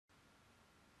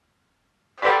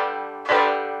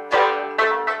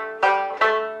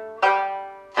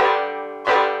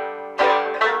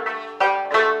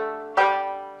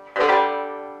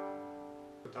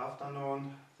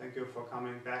for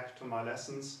coming back to my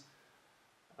lessons.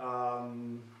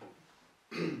 In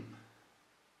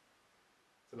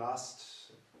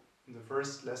the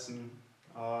first lesson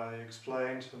I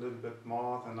explained a little bit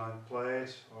more than I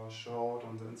played or showed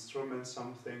on the instrument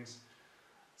some things.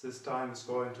 This time is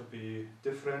going to be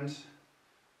different.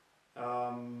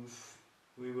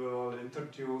 We will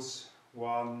introduce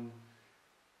one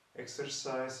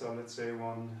exercise, or let's say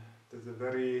the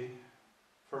very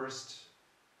first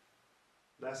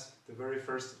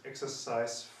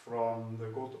exercise from the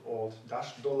good old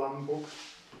Shudraga book.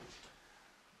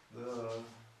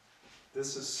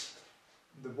 This is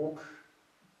the book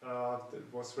that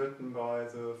was written by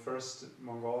the first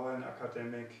Mongolian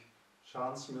academic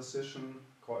Shanz musician.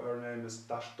 Her name is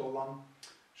Shudraga.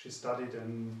 She studied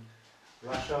in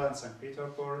Russia in St.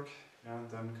 Petersburg and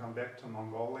then come back to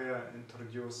Mongolia and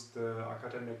introduced the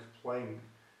academic playing,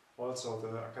 also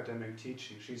the academic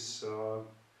teaching. She's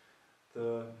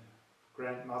the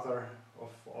grandmother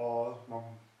of all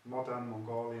modern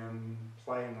Mongolian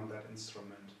playing on that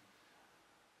instrument.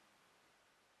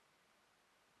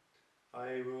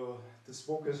 This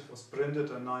book was printed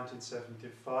in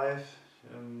 1975,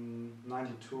 in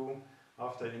 92,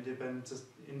 after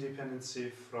independence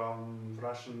from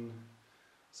Russian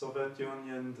Soviet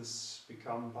Union. This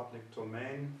became public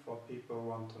domain for people who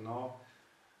want to know.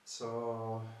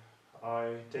 So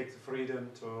I take the freedom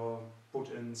to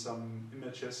put in some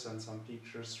images and some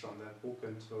pictures from that book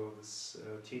into this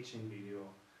teaching video.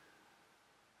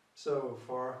 So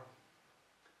for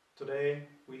today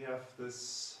we have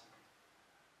this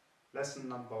lesson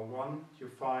number 1. You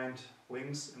find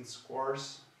links and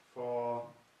scores for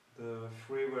the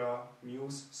freeware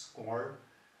Muse score.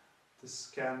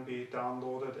 This can be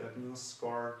downloaded at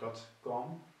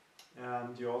musescore.com,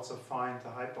 and you also find the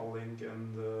hyperlink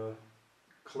in the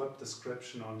clip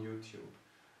description on YouTube.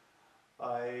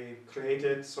 I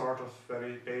created sort of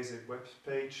very basic web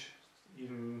page,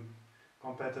 even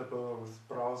compatible with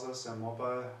browsers and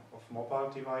mobile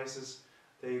devices.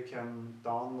 There you can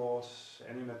download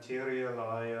any material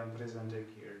I am presenting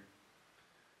here.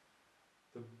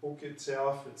 The book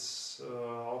itself, it's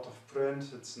out of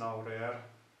print, it's now rare.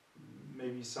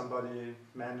 Maybe somebody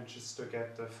manages to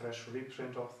get a fresh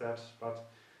reprint of that, but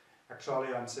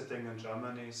actually I'm sitting in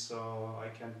Germany, so I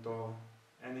can't do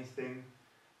anything.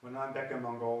 When I'm back in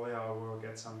Mongolia, I will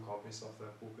get some copies of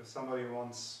that book. If somebody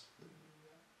wants,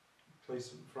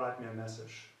 please write me a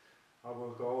message. I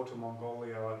will go to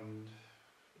Mongolia in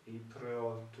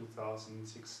April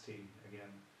 2016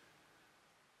 again.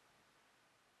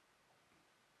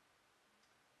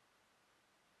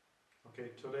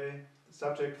 Okay, the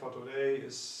subject for today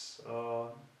is,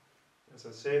 as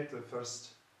I said, the first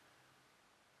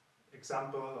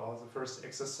example or the first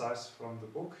exercise from the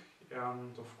book,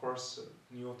 and of course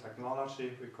new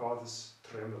technology. We call this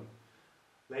tremel.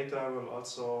 Later I will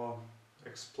also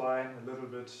explain a little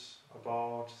bit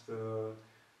about the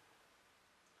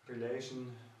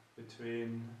relation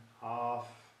between half,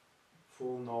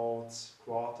 full notes,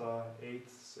 quarter,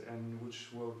 eighths, and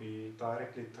which will be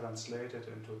directly translated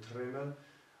into tremel,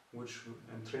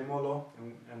 and tremolo,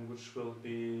 and which will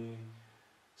be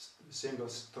single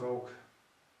stroke.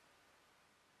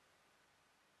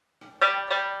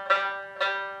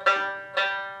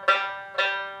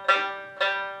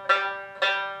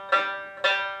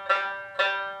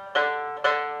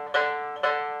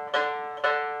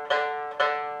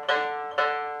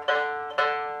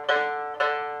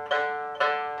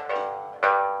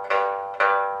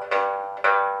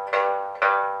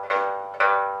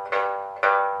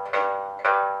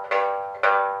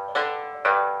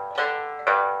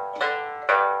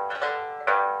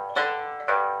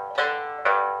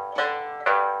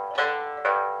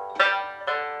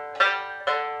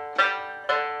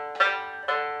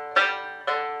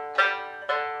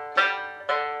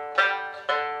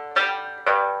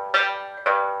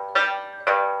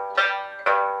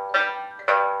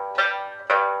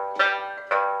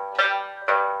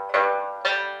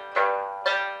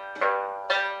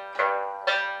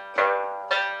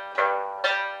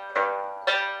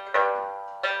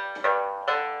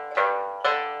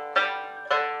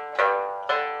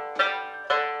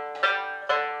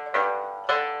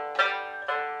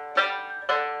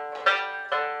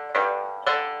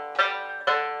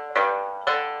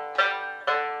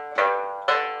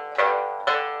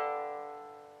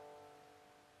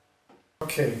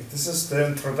 Okay, this is the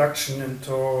introduction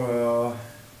into a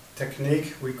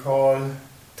technique we call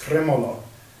tremolo.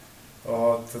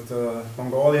 The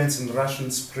Mongolians and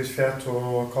Russians prefer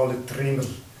to call it tremel.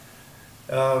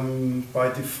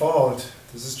 By default,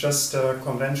 this is just a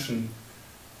convention.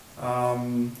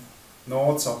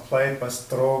 notes are played by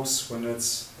strokes when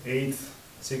it's 8th,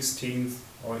 16th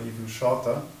or even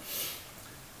shorter.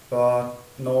 But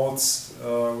notes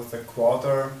with a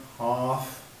quarter,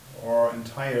 half or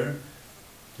entire,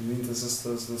 I mean this is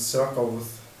the circle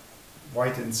with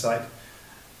white inside,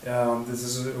 this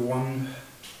is one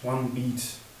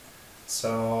beat.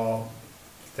 So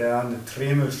then the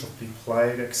tremel should be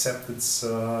played, except it's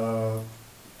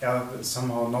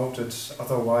somehow noted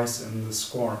otherwise in the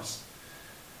scores.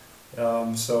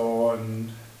 So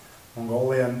in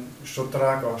Mongolian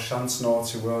Shudraga Shanz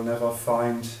notes you will never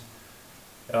find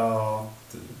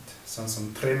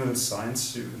some tremel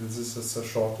signs. This is a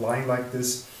short line like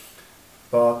this,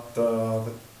 but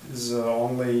that is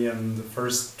only in the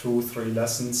first 2-3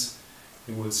 lessons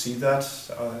you will see that.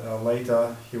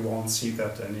 Later you won't see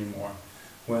that anymore.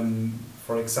 When,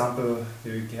 for example,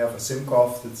 you have a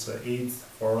Simkov, it's 8th,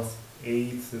 4th,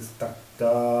 8th, it's tak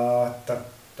da, tak,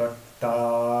 tak,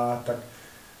 da, tak.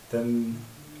 Then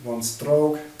one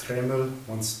stroke, tremel,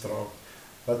 one stroke.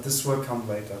 But this will come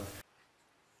later.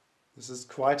 This is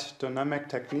quite dynamic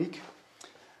technique.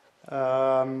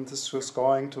 This was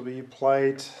going to be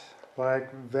played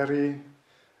like very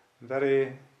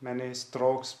many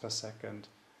strokes per second.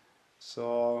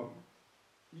 So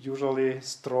usually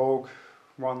stroke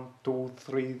 1, 2,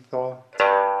 3, 4.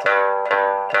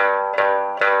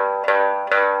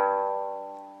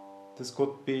 This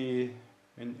could be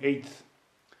in 8th,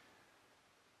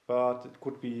 but it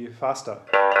could be faster.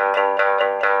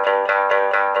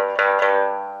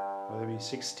 Maybe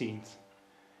 16th.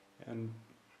 And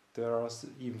there are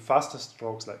even faster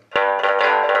strokes like.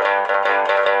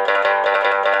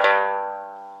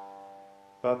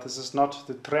 But this is not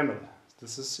the tremel.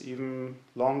 This is even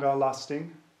longer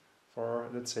lasting for,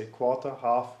 let's say, quarter,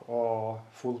 half or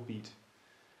full beat.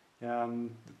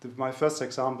 And my first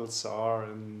examples are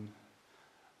in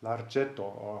larghetto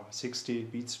or 60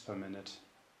 beats per minute.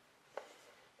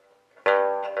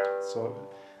 So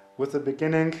with the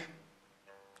beginning,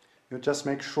 you just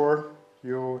make sure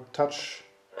you touch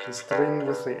the string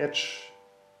with the edge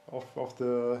of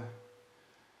the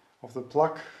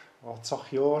pluck, or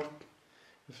tsochyor,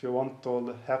 if you want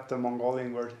to have the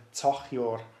Mongolian word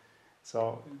tsochyor.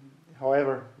 So,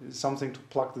 however, it's something to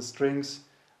pluck the strings,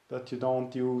 but you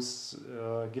don't use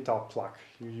guitar pluck.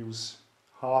 You use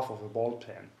half of a ball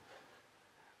pen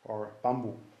or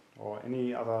bamboo or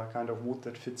any other kind of wood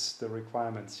that fits the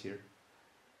requirements here.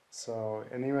 So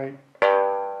anyway,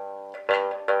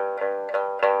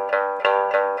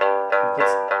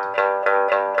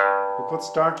 you could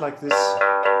start like this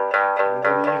and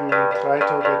then even try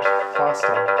to get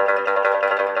faster.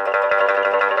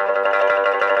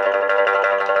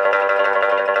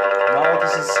 Now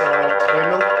this is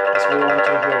tremel as we want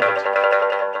to hear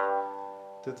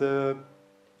it.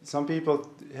 Some people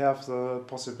have the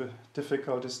possible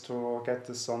difficulties to get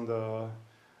this on the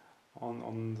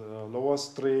lower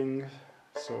string,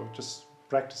 so just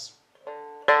practice.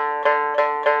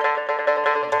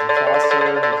 Faster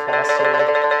and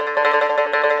faster.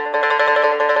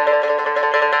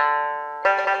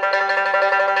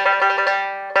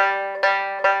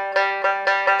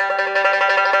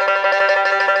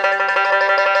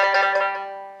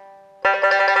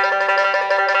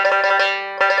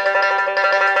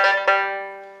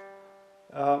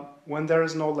 When there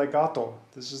is no legato,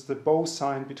 this is the bow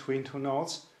sign between two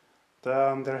notes,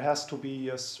 then there has to be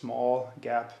a small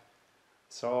gap.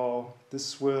 So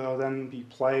this will then be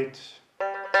played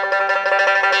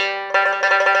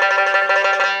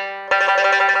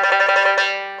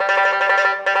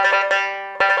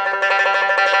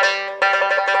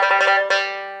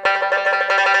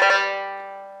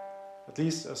at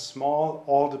least a small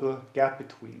audible gap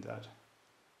between that.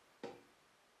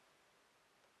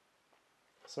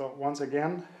 So once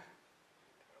again,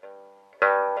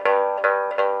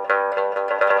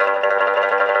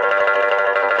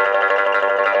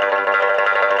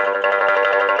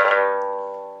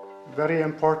 very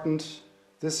important,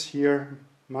 this here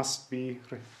must be,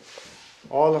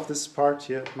 all of this part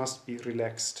here must be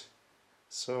relaxed.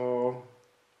 So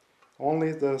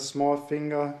only the small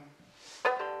finger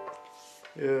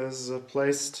is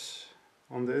placed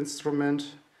on the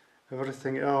instrument,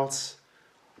 everything else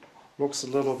looks a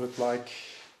little bit like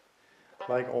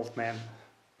old man.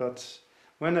 But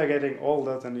when they're getting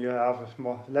older, then you have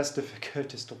less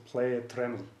difficulties to play a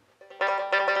tremel.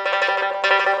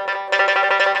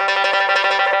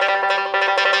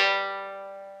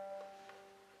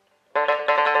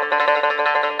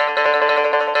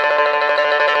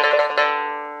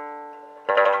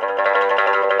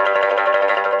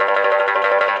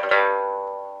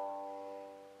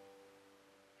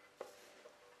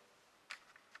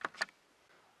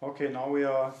 Okay, now we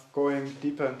are going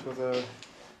deeper into the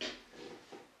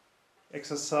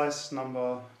exercise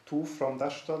number 2 from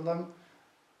Shudraga.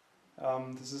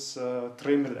 This is a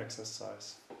treadmill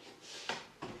exercise.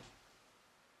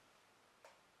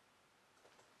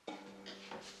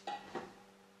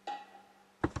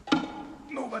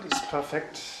 Nobody's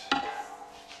perfect.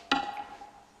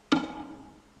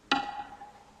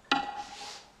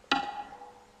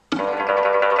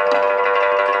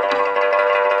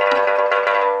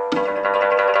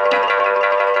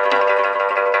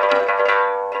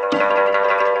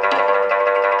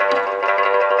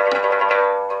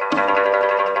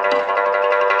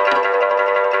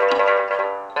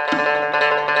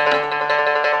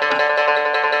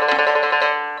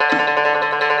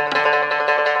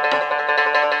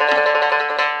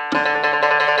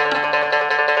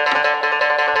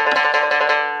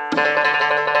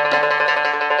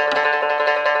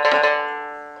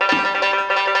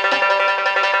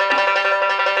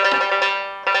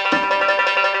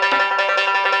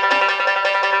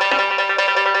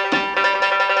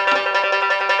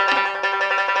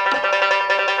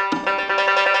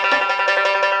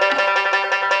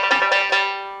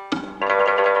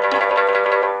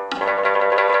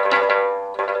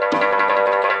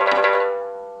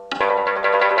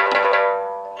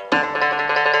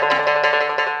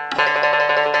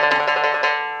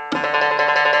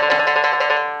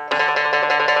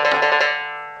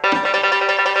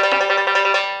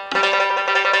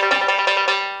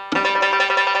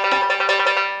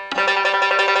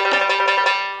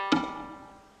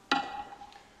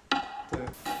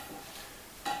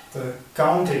 The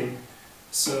counting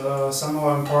is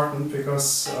somehow important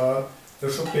because there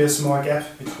should be a small gap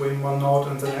between one note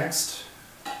and the next,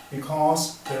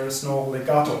 because there is no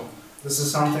legato. This is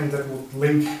something that would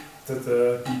link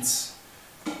the beats.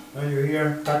 Now you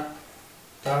hear tak,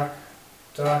 tak,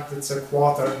 tak, it's a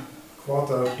quarter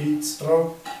beat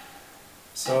stroke.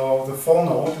 So the full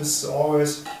note is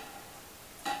always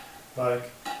like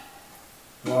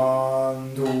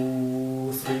 1,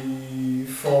 2, 3,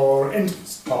 4, and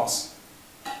pause.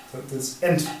 So this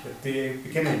end at the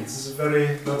beginning. This is a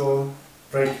very little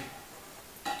break.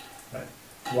 Like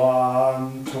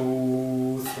 1,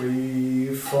 2,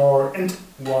 3, 4, and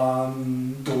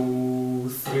 1, 2,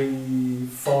 3,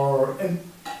 4, and.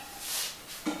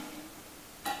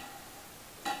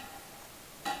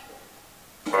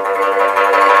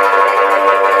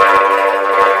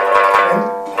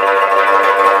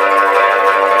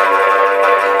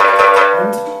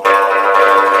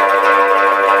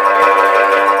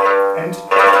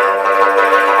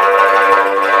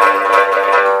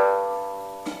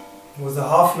 With the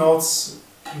half notes,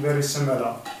 very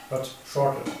similar, but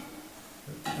shorter.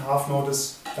 The half note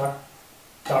is tak,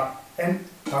 tak, and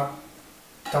tak,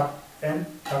 tak, and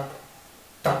tak,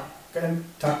 tak, and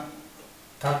tak,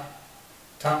 tak,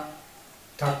 tak,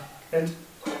 tak, and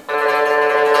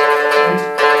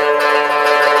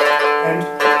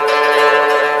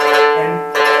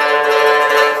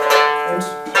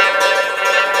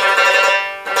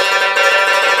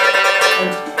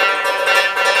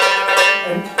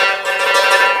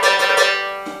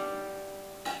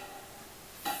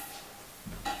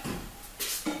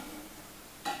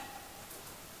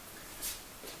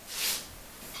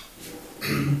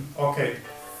Okay,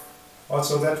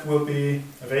 also that will be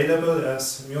available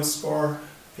as MuseScore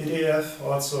PDF,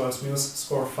 also as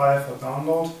MuseScore 5 for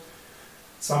download.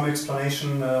 Some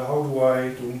explanation how do I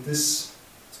do this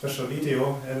special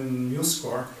video in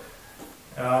MuseScore.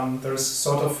 There is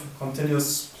sort of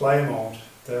continuous play mode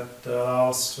that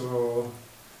allows to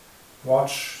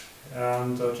watch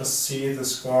and just see the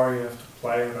score you have to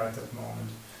play right at the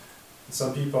moment.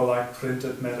 Some people like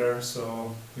printed matter,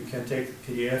 so you can take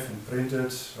the PDF and print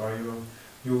it, or you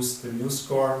use the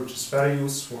MuseScore, which is very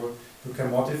useful. You can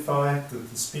modify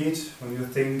the speed. When you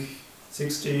think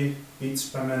 60 beats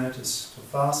per minute is too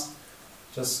fast,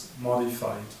 just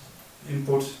modify it.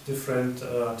 Input different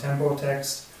tempo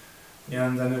text,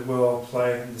 and then it will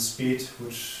play in the speed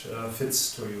which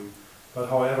fits to you. But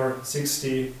however,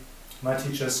 60, my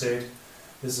teacher said,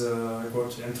 is a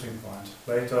good entry point.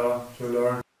 Later you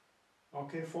learn.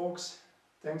 Okay folks,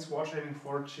 thanks for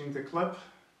watching the clip,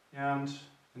 and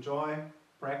enjoy,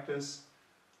 practice.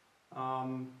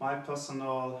 My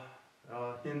personal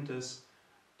hint is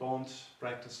don't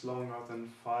practice longer than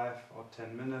 5 or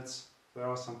 10 minutes. There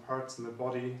are some parts in the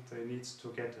body that needs to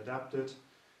get adapted.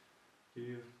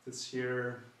 This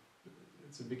year,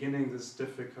 it's the beginning, this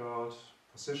difficult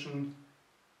position,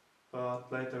 but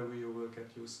later you will get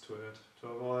used to it. To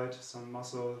avoid some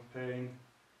muscle pain,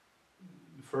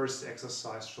 the first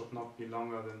exercise should not be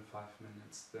longer than 5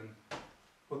 minutes. Then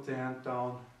put the hand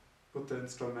down, put the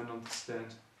instrument on the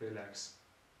stand, relax.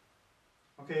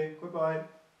 Okay, goodbye.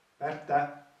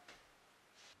 Berta.